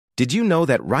Did you know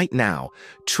that right now,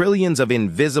 trillions of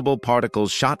invisible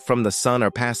particles shot from the sun are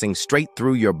passing straight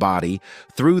through your body,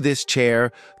 through this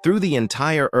chair, through the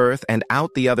entire Earth, and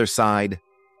out the other side?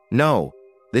 No,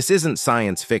 this isn't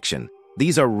science fiction.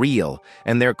 These are real,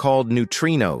 and they're called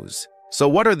neutrinos. So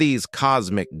what are these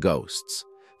cosmic ghosts?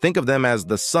 Think of them as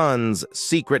the sun's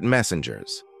secret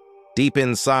messengers. Deep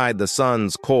inside the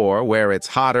sun's core, where it's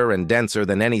hotter and denser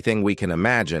than anything we can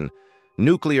imagine,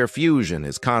 nuclear fusion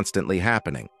is constantly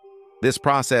happening. This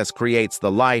process creates the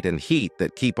light and heat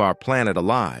that keep our planet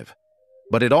alive.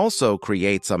 But it also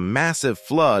creates a massive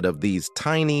flood of these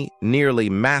tiny, nearly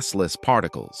massless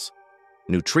particles,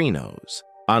 neutrinos.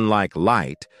 Unlike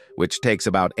light, which takes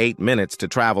about 8 minutes to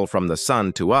travel from the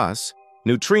sun to us,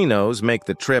 neutrinos make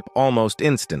the trip almost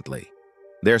instantly.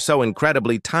 They're so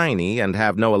incredibly tiny and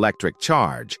have no electric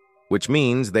charge, which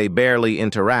means they barely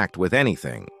interact with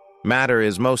anything. Matter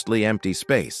is mostly empty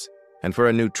space, and for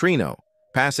a neutrino,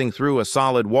 passing through a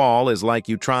solid wall is like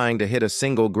you trying to hit a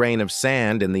single grain of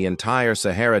sand in the entire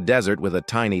Sahara Desert with a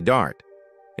tiny dart.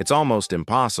 It's almost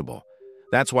impossible.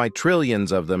 That's why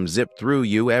trillions of them zip through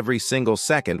you every single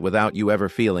second without you ever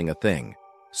feeling a thing.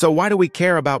 So why do we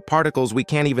care about particles we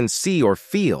can't even see or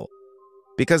feel?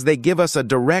 Because they give us a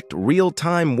direct,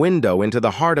 real-time window into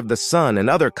the heart of the sun and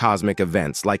other cosmic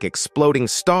events like exploding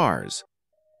stars.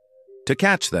 To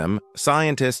catch them,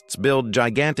 scientists build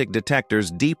gigantic detectors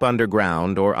deep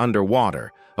underground or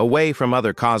underwater, away from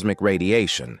other cosmic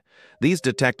radiation. These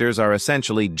detectors are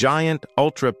essentially giant,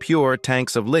 ultra-pure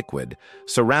tanks of liquid,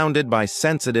 surrounded by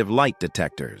sensitive light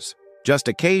detectors. Just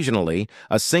occasionally,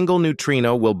 a single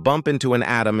neutrino will bump into an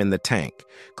atom in the tank,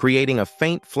 creating a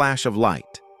faint flash of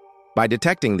light. By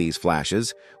detecting these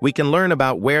flashes, we can learn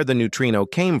about where the neutrino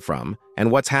came from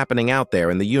and what's happening out there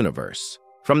in the universe.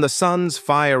 From the sun's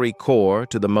fiery core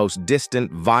to the most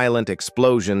distant, violent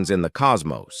explosions in the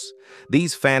cosmos,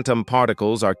 these phantom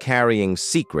particles are carrying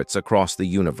secrets across the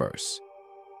universe.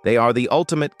 They are the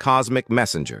ultimate cosmic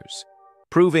messengers,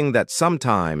 proving that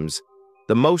sometimes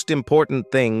the most important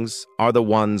things are the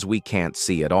ones we can't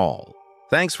see at all.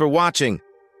 Thanks for watching.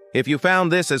 If you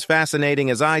found this as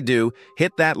fascinating as I do,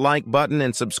 hit that like button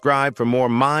and subscribe for more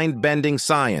mind-bending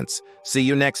science. See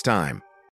you next time.